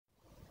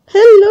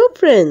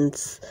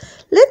friends,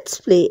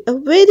 let's play a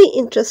very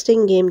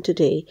interesting game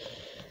today.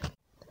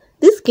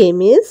 This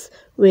game is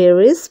Where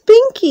is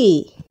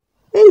Pinky?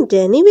 And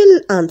Danny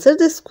will answer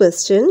this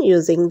question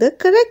using the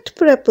correct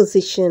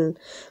preposition.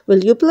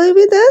 Will you play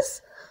with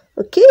us?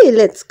 Okay,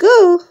 let's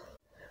go.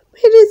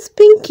 Where is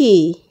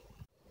Pinky?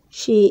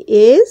 She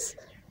is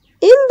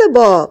in the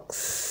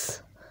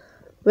box.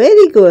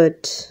 Very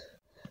good.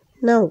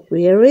 Now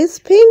where is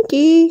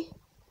Pinky?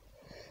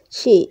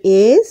 She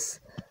is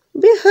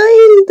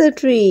behind the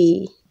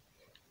tree.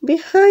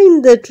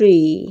 Behind the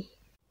tree.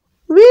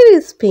 Where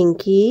is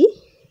Pinky?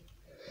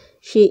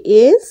 She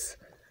is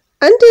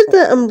under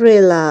the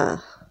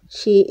umbrella.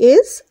 She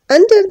is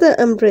under the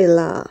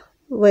umbrella.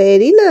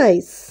 Very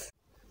nice.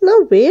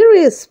 Now where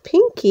is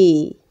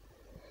Pinky?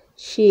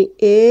 She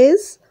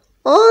is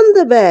on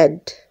the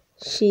bed.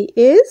 She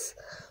is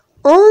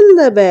on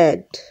the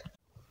bed.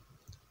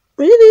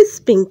 Where is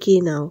Pinky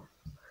now?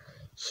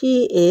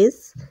 She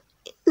is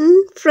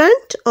in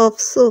front of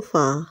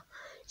sofa.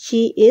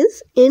 She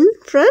is in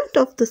front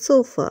of the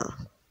sofa.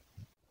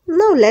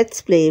 Now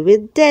let's play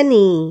with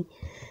Danny.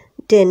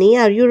 Danny,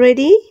 are you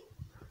ready?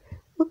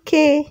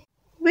 Okay.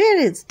 Where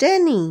is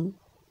Danny?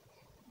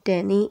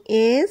 Danny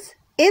is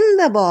in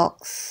the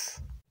box.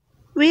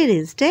 Where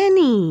is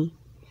Danny?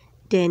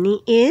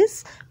 Danny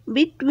is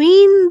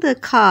between the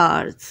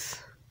cars.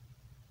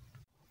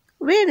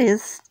 Where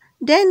is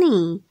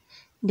Danny?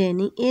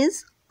 Danny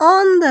is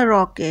on the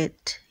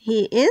rocket.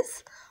 He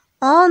is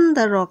on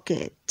the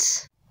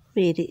rocket.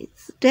 Where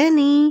is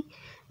Danny?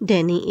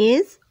 Danny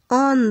is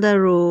on the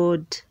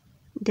road.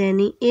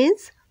 Danny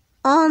is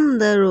on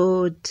the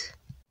road.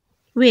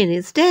 Where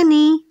is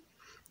Danny?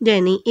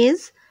 Danny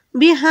is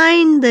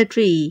behind the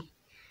tree.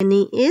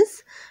 Danny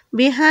is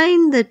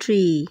behind the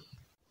tree.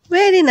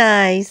 Very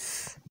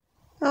nice.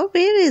 Now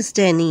where is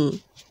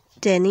Danny?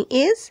 Danny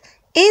is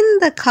in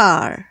the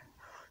car.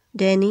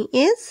 Danny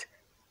is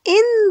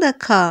in the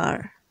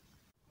car.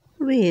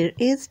 Where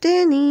is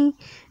Danny?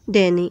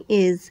 Danny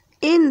is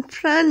in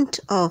front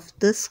of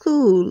the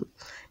school.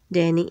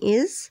 Danny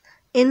is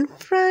in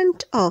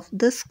front of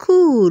the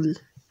school.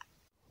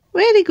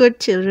 Very good,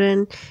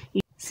 children.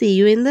 See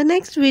you in the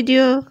next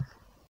video.